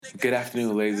Good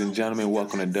afternoon, ladies and gentlemen.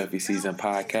 Welcome to Duffy Season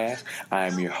Podcast. I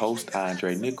am your host,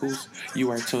 Andre Nichols. You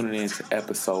are tuning in to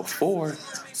episode 4,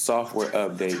 Software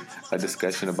Update, a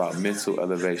discussion about mental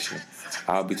elevation.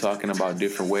 I'll be talking about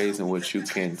different ways in which you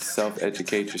can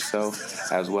self-educate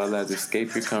yourself as well as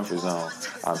escape your comfort zone.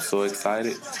 I'm so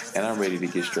excited and I'm ready to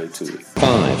get straight to it.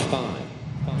 5,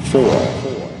 4,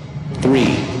 3,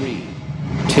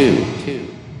 2,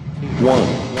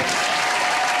 1.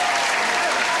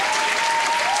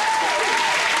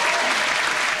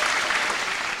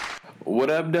 What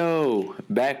up, though?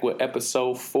 Back with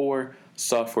episode 4,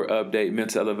 Software Update,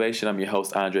 Mental Elevation. I'm your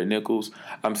host, Andre Nichols.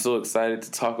 I'm so excited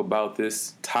to talk about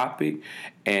this topic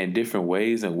and different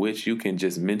ways in which you can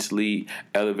just mentally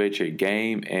elevate your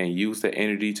game and use that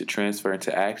energy to transfer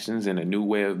into actions and a new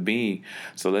way of being.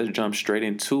 So let's jump straight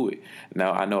into it.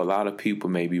 Now, I know a lot of people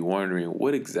may be wondering,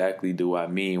 what exactly do I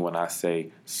mean when I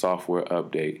say software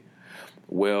update?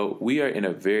 Well, we are in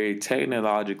a very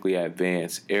technologically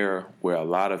advanced era where a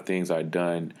lot of things are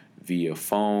done via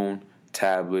phone,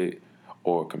 tablet,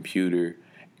 or computer,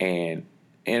 and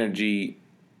energy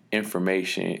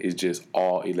information is just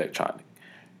all electronic.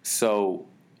 So,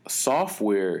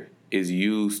 software is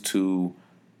used to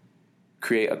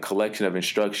create a collection of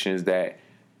instructions that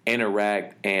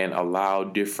interact and allow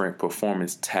different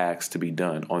performance tasks to be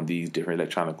done on these different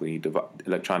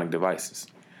electronic devices.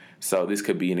 So this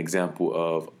could be an example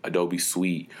of Adobe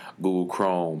Suite, Google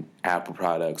Chrome, Apple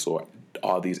products, or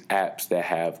all these apps that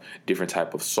have different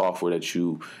type of software that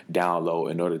you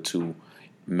download in order to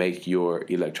make your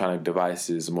electronic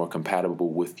devices more compatible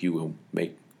with you and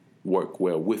make work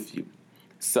well with you.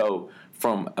 So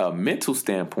from a mental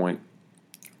standpoint,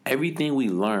 everything we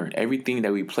learn, everything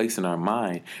that we place in our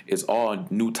mind is all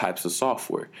new types of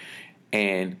software.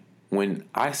 And when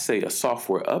I say a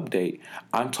software update,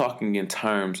 I'm talking in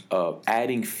terms of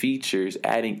adding features,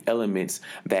 adding elements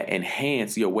that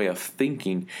enhance your way of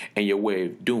thinking and your way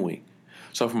of doing.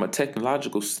 So from a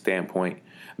technological standpoint,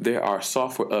 there are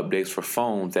software updates for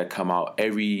phones that come out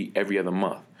every other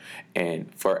month. And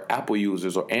for Apple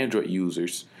users or Android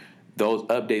users, those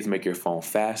updates make your phone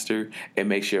faster. It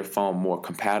makes your phone more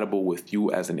compatible with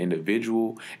you as an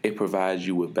individual. It provides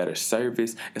you with better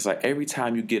service. It's like every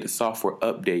time you get a software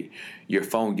update, your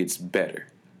phone gets better.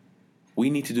 We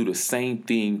need to do the same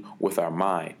thing with our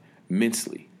mind,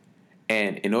 mentally.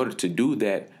 And in order to do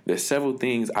that, there's several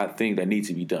things I think that need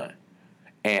to be done.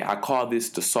 And I call this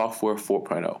the software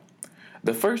 4.0.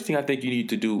 The first thing I think you need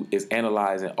to do is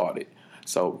analyze and audit.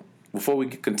 So before we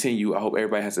continue, I hope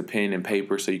everybody has a pen and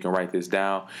paper so you can write this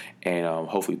down and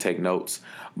hopefully take notes.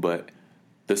 But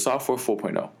the software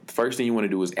 4.0, the first thing you want to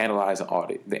do is analyze and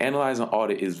audit. The analyze and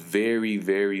audit is very,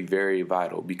 very, very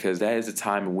vital because that is the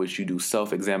time in which you do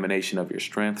self-examination of your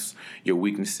strengths, your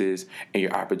weaknesses, and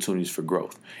your opportunities for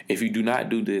growth. If you do not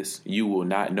do this, you will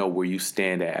not know where you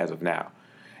stand at as of now.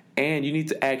 And you need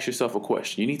to ask yourself a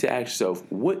question. You need to ask yourself,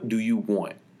 what do you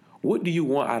want? What do you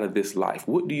want out of this life?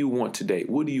 What do you want today?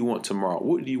 What do you want tomorrow?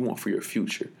 What do you want for your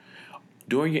future?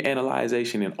 During your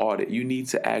analyzation and audit, you need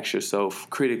to ask yourself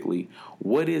critically,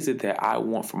 what is it that I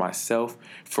want for myself,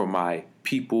 for my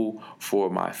people,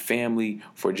 for my family,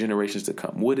 for generations to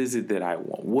come? What is it that I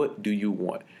want? What do you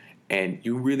want? And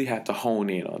you really have to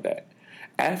hone in on that.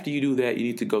 After you do that, you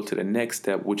need to go to the next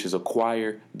step, which is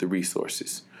acquire the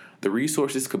resources. The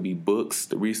resources could be books,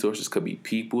 the resources could be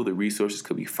people, the resources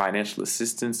could be financial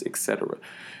assistance, etc.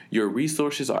 Your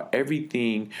resources are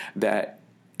everything that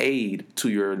aid to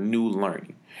your new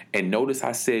learning. And notice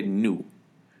I said new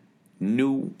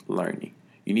learning.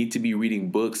 You need to be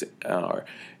reading books or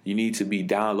you need to be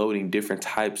downloading different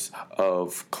types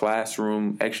of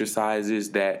classroom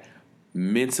exercises that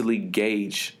mentally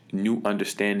gauge new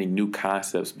understanding, new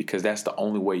concepts, because that's the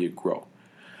only way you grow.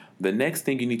 The next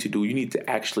thing you need to do, you need to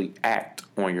actually act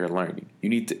on your learning. You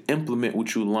need to implement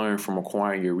what you learn from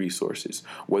acquiring your resources.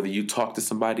 Whether you talk to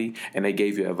somebody and they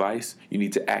gave you advice, you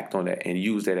need to act on that and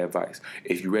use that advice.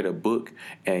 If you read a book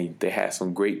and they had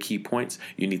some great key points,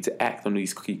 you need to act on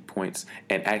these key points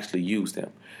and actually use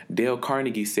them. Dale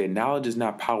Carnegie said, knowledge is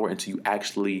not power until you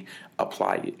actually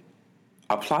apply it.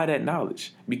 Apply that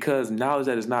knowledge, because knowledge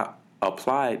that is not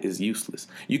applied is useless.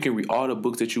 You can read all the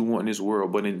books that you want in this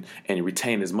world, and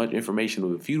retain as much information.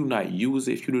 But if you do not use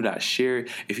it, if you do not share it,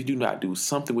 if you do not do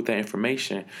something with that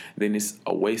information, then it's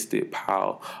a wasted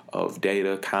pile of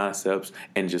data, concepts,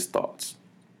 and just thoughts.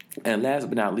 And last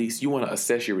but not least, you want to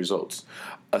assess your results.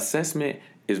 Assessment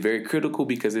is very critical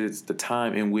because it's the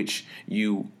time in which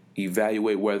you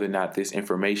evaluate whether or not this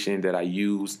information that I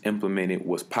implemented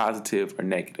was positive or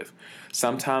negative.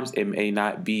 Sometimes it may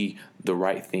not be the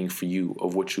right thing for you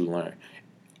of what you learn.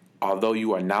 although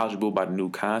you are knowledgeable about a new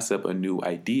concept, a new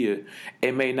idea,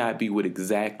 it may not be what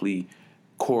exactly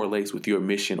correlates with your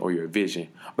mission or your vision.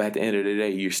 But at the end of the day,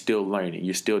 you're still learning.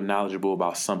 You're still knowledgeable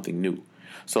about something new.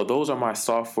 So those are my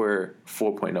software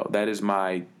 4.0. That is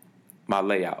my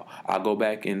layout. I'll go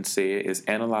back and say it is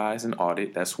analyze and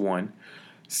audit. That's 1.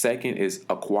 Second is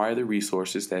acquire the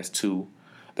resources. That's 2.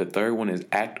 The third one is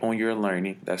act on your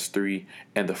learning. That's 3.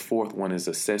 And the fourth one is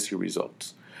assess your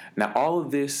results. Now, all of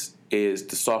this is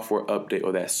the software update,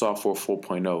 or that software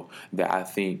 4.0, that I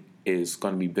think is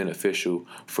going to be beneficial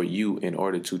for you in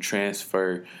order to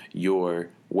transfer your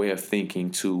way of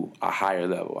thinking to a higher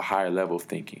level of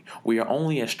thinking. We are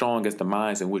only as strong as the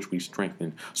minds in which we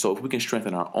strengthen. So if we can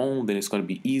strengthen our own, then it's going to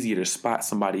be easier to spot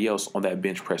somebody else on that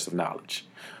bench press of knowledge.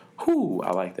 Whoo,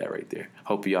 I like that right there.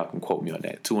 Hope y'all can quote me on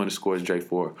that.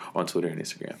 2_Dre4 on Twitter and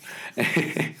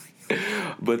Instagram.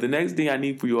 But the next thing I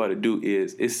need for you all to do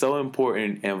is, it's so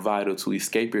important and vital to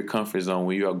escape your comfort zone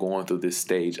when you are going through this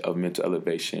stage of mental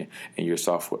elevation and your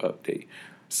software update.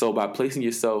 So by placing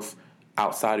yourself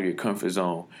outside of your comfort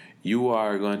zone, you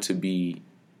are going to be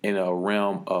in a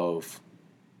realm of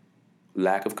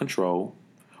lack of control,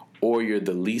 or you're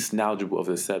the least knowledgeable of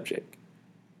the subject.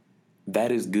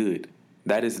 That is good.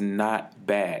 That is not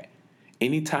bad.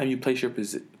 Anytime you place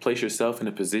yourself in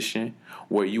a position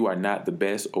where you are not the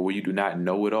best, or where you do not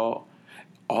know it all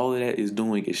of that is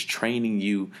doing is training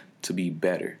you to be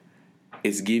better.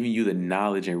 It's giving you the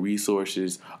knowledge and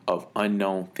resources of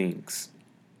unknown things.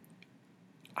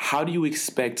 How do you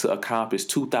expect to accomplish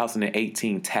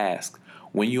 2018 tasks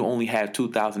when you only have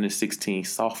 2016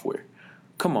 software?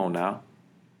 Come on now.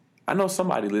 I know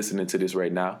somebody listening to this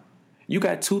right now. You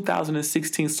got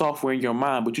 2016 software in your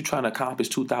mind, but you're trying to accomplish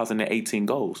 2018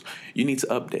 goals. You need to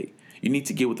update. You need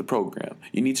to get with the program.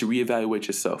 You need to reevaluate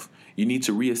yourself. You need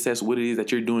to reassess what it is that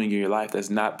you're doing in your life that's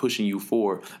not pushing you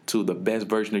forward to the best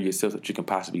version of yourself that you can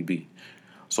possibly be.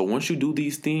 So once you do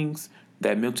these things,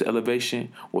 that mental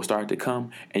elevation will start to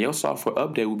come, and your software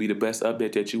update will be the best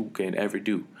update that you can ever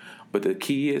do. But the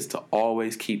key is to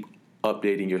always keep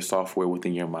updating your software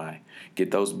within your mind.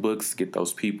 Get those books, get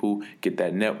those people, get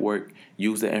that network,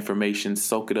 use the information,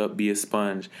 soak it up, be a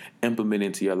sponge, implement it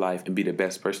into your life, and be the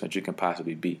best person that you can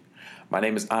possibly be. My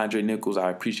name is Andre Nichols.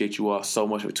 I appreciate you all so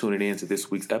much for tuning in to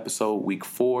this week's episode, week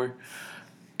 4.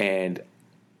 And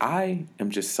I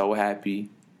am just so happy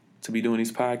to be doing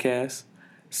these podcasts.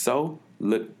 So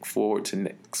look forward to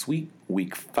next week,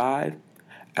 week 5,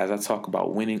 as I talk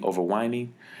about winning over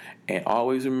whining. And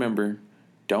always remember,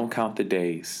 don't count the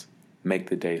days, make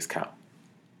the days count.